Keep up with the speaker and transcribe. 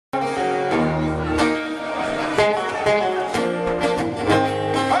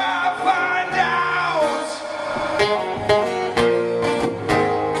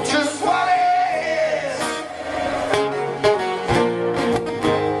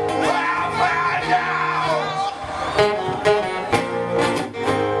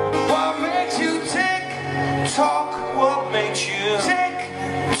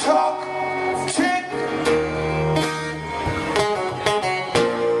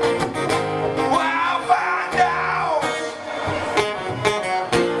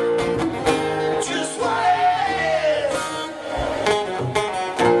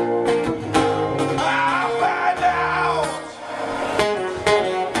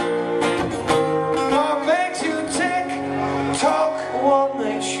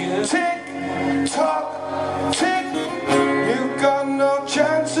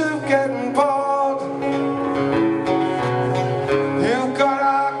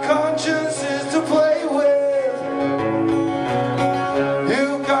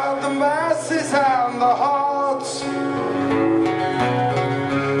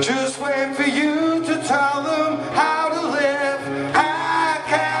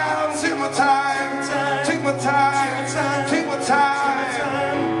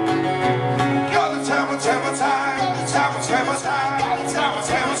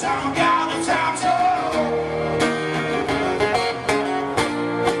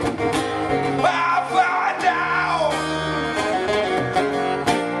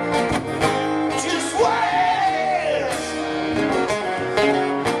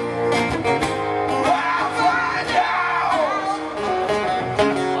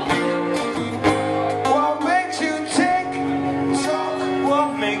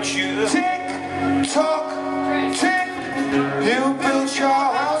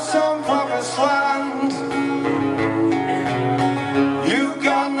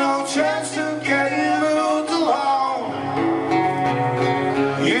no chance to getting moved along.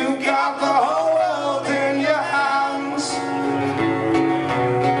 You got the whole world in your hands.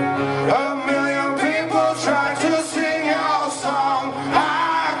 A million people try to sing your song.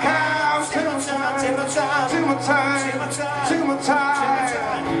 I can't take my time, take my time, take my time, take my time, take my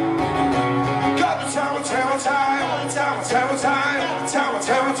time. Got the time, take my time, take my time,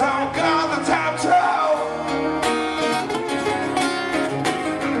 take my time, got the time to.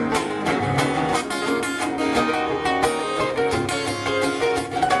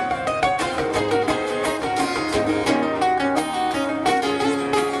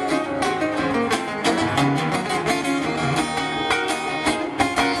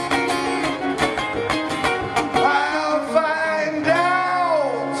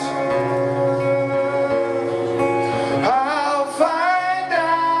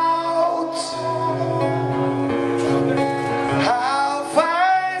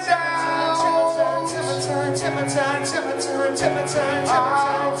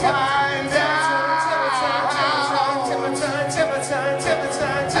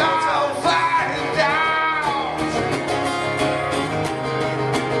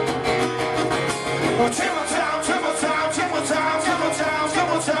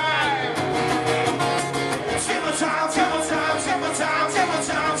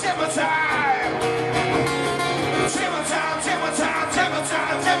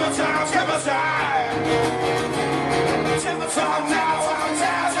 Time now.